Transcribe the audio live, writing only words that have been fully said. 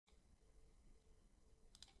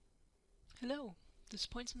Hello, this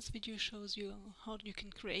points video shows you how you can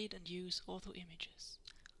create and use ortho images.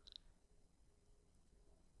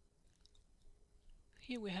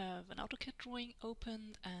 Here we have an AutoCAD drawing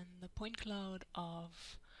opened and the point cloud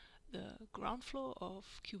of the ground floor of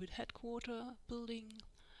Qubit headquarter building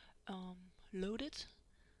loaded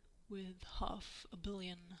with 500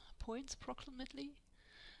 million points approximately.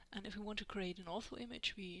 And if we want to create an ortho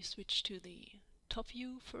image, we switch to the top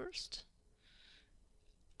view first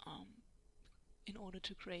in order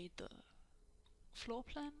to create the floor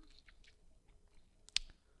plan.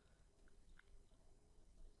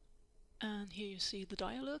 And here you see the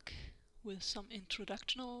dialog with some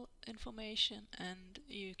introductional information, and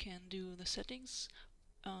you can do the settings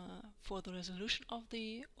for the resolution of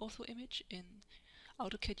the ortho image in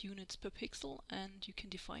AutoCAD units per pixel, and you can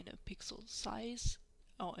define a pixel size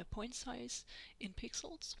or a point size in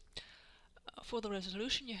pixels. For the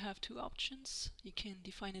resolution you have two options. You can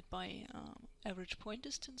define it by average point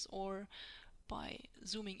distance or by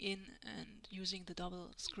zooming in and using the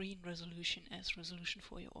double screen resolution as resolution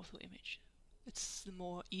for your ortho image. It's the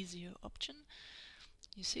more easier option.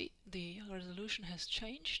 You see the resolution has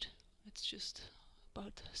changed. It's just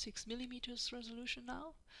about 6 millimeters resolution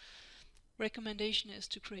now. Recommendation is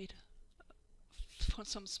to create for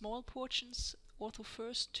some small portions ortho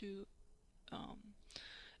first to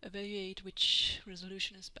evaluate which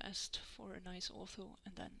resolution is best for a nice ortho,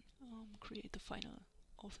 and then create the final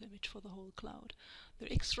ortho image for the whole cloud.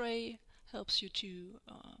 The X-ray helps you to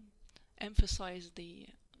emphasize the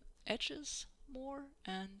edges more,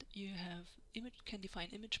 and you can define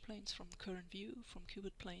image planes from the current view, from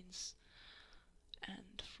Qubit planes,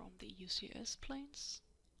 and from the UCS planes,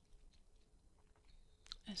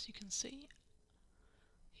 as you can see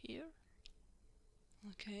here.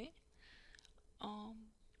 Okay.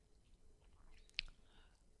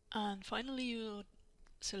 And finally you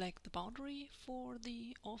select the boundary for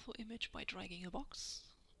the ortho image by dragging a box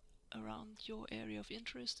around your area of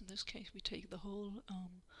interest. In this case we take the whole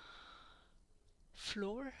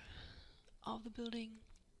floor of the building.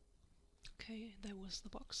 Okay, there was the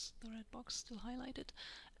box, the red box still highlighted,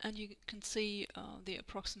 and you can see the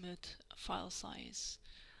approximate file size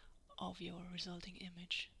of your resulting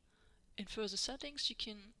image. In further settings you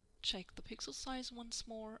can check the pixel size once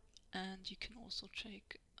more, and you can also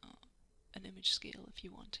check an image scale if you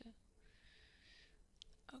want to.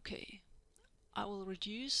 Okay, I will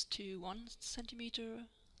reduce to 1 centimeter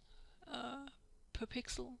per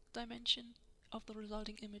pixel dimension of the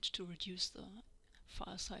resulting image to reduce the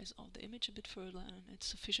file size of the image a bit further, and it's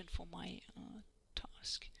sufficient for my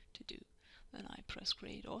task to do. Then I press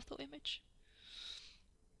create ortho image,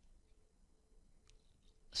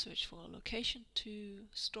 search for a location to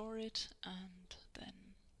store it, and then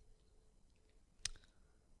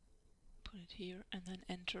put it here, and then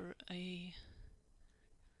enter a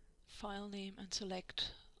file name and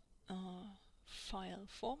select file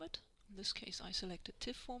format. In this case I selected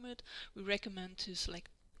TIFF format. We recommend to select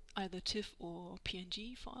either TIFF or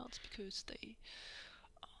PNG files because they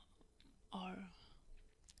are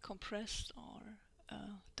compressed or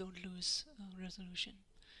don't lose resolution.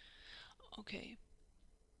 Okay,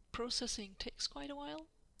 processing takes quite a while.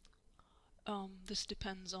 This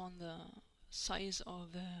depends on the size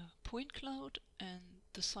of the point cloud and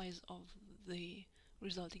the size of the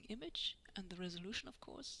resulting image and the resolution, of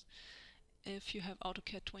course. If you have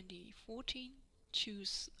AutoCAD 2014,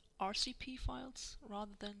 choose RCP files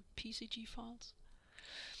rather than PCG files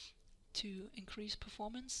to increase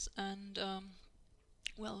performance. And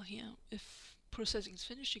well, here, if processing is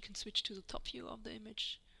finished, you can switch to the top view of the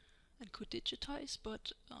image and could digitize,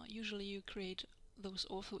 but usually you create those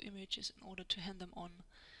ortho images in order to hand them on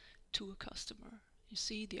to a customer. You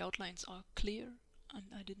see the outlines are clear, and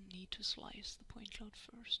I didn't need to slice the point cloud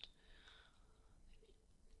first.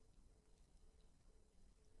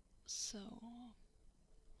 So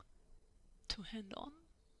to hand on,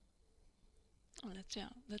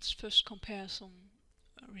 let's first compare some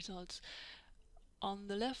results. On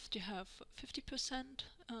the left you have 50%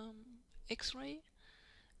 X-ray.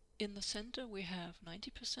 In the center we have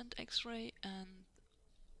 90% X-ray, and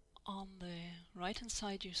on the right hand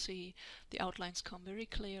side you see the outlines come very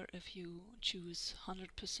clear if you choose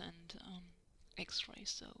 100% X-ray.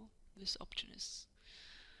 So this option is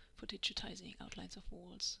for digitizing outlines of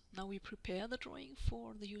walls. Now we prepare the drawing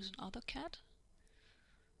for the use in AutoCAD.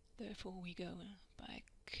 Therefore we go back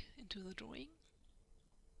into the drawing,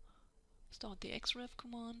 start the XREF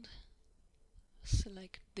command,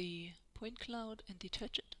 select the point cloud and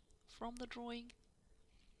detach it from the drawing,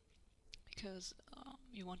 because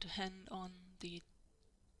you want to hand on the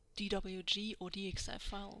DWG or DXF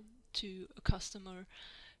file to a customer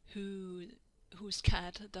whose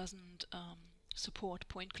CAD doesn't support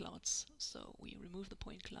point clouds. So we remove the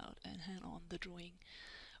point cloud and hand on the drawing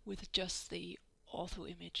with just the ortho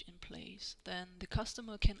image in place. Then the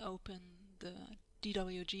customer can open the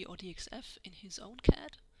DWG or DXF in his own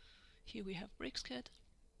CAD. Here we have BricsCAD,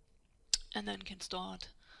 and then can start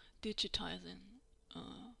digitizing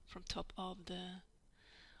from top of the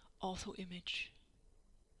ortho image,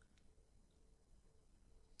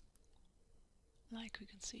 like we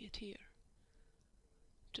can see it here.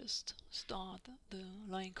 Just start the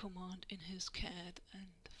line command in his CAD and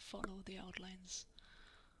follow the outlines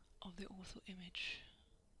of the ortho image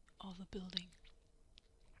of the building.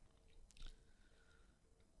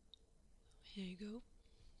 Here you go.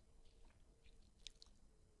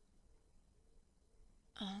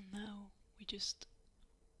 And now we just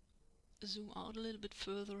zoom out a little bit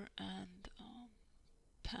further and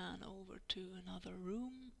pan over to another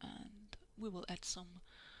room, and we will add some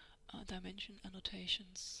dimension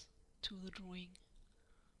annotations to the drawing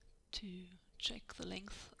to check the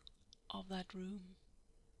length of that room,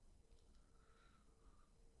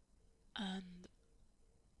 and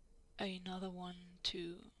another one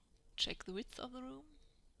to check the width of the room.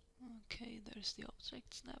 Okay, there's the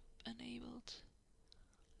object snap enabled.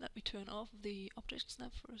 Let me turn off the object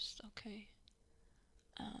snap first. Okay,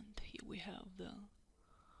 and here we have the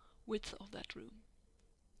width of that room.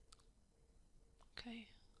 Okay,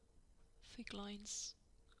 thick lines.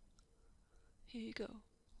 Here you go.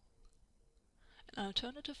 An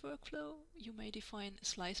alternative workflow: you may define a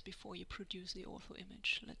slice before you produce the ortho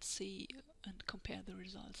image. Let's see and compare the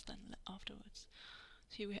results then afterwards.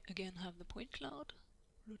 So here we again have the point cloud,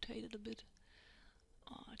 rotate it a bit,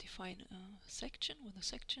 define a section with the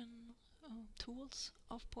section tools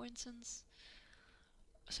of points,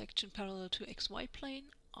 a section parallel to XY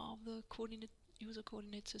plane of the user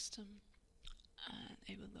coordinate system, and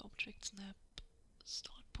enable the object snap,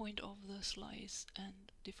 start point of the slice,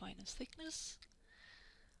 and define its thickness.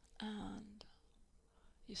 And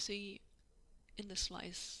you see in the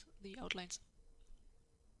slice the outlines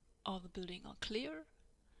of the building are clear.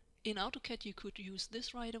 In AutoCAD you could use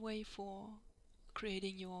this right away for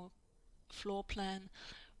creating your floor plan,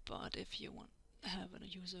 but if you want to have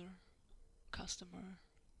a customer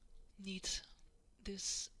needs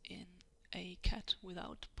this in a CAD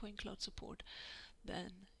without point cloud support,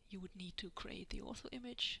 then you would need to create the ortho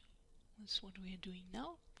image. That's what we are doing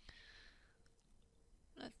now.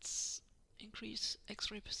 Let's increase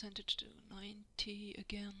X-ray percentage to 90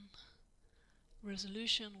 again.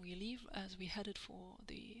 Resolution we leave as we had it for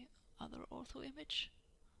the other ortho image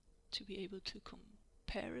to be able to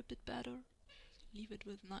compare a bit better. Leave it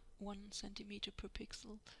with 1 centimeter per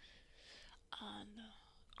pixel and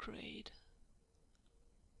create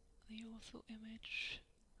the ortho image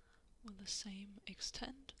with the same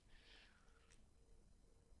extent.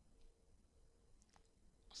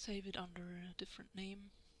 Save it under a different name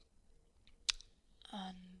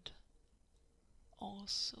and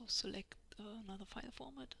also select another file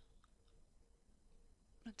format.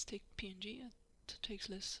 Let's take PNG, it takes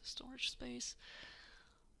less storage space,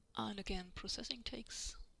 and again processing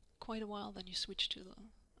takes quite a while. Then you switch to the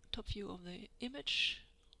top view of the image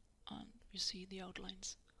and you see the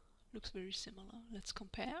outlines looks very similar. Let's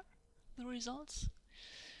compare the results.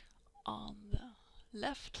 On the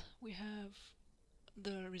left we have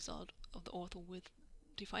the result of the ortho with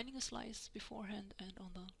defining a slice beforehand, and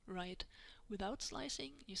on the right without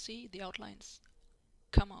slicing. You see the outlines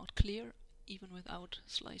come out clear even without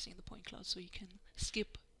slicing the point cloud, so you can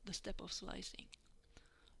skip the step of slicing.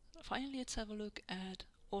 Finally, let's have a look at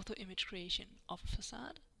ortho image creation of a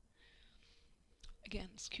facade. Again,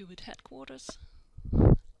 it's Qubit headquarters,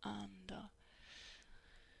 and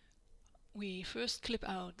we first clip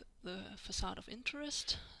out the facade of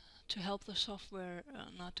interest to help the software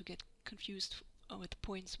not to get confused with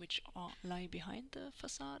points which lie behind the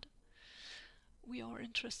facade. We are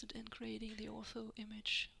interested in creating the ortho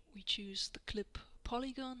image. We choose the clip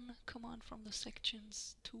polygon command from the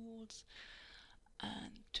sections tools,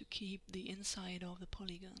 and to keep the inside of the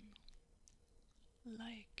polygon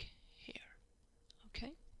like here.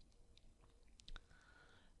 Okay.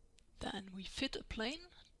 Then we fit a plane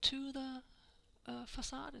to the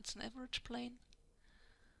facade. It's an average plane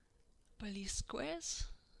by least squares.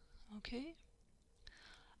 Okay.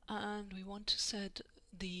 And we want to set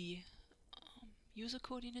the user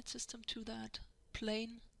coordinate system to that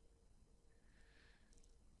plane,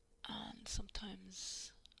 and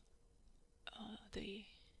sometimes the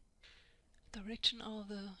direction of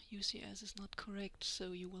the UCS is not correct,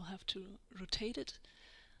 so you will have to rotate it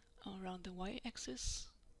around the y-axis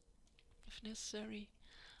if necessary,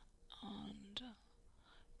 and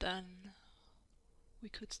Then we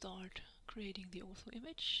could start creating the ortho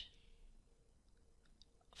image.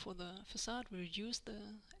 For the facade, we reduce the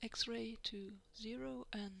X-ray to 0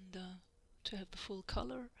 and to have the full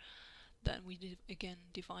color. Then we again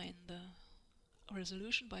define the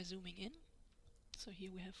resolution by zooming in. So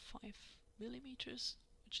here we have 5 millimeters,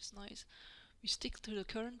 which is nice. We stick to the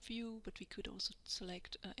current view, but we could also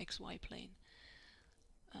select XY plane.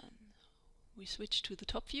 We switch to the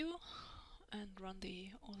top view and run the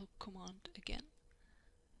auto command again.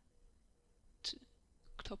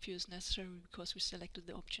 Top view is necessary because we selected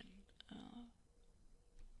the option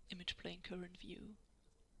image plane current view.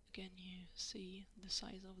 Again, you see the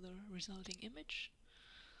size of the resulting image.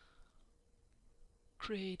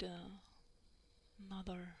 Create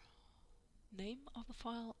another name of the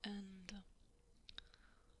file, and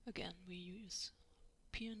again we use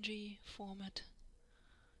PNG format,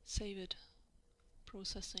 save it.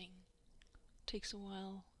 Processing takes a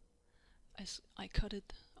while. As I cut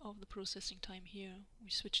it off the processing time here, we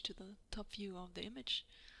switch to the top view of the image.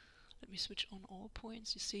 Let me switch on all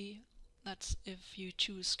points. You see, that's if you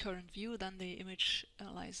choose current view, then the image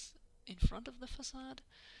lies in front of the facade.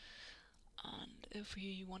 And if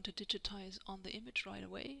you want to digitize on the image right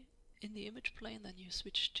away in the image plane, then you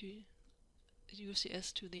switch to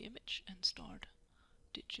UCS to the image and start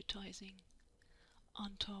digitizing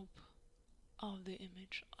on top of the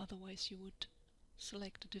image. Otherwise you would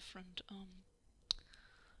select a different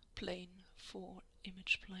plane for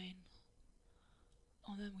image plane,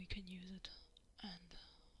 and then we can use it and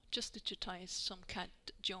just digitize some CAD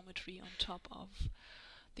geometry on top of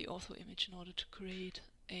the ortho image in order to create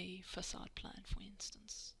a facade plan, for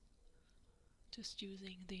instance, just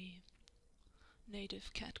using the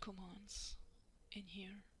native CAD commands in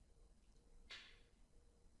here.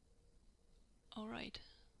 Alright,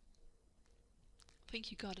 I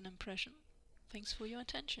think you got an impression. Thanks for your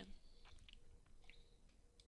attention.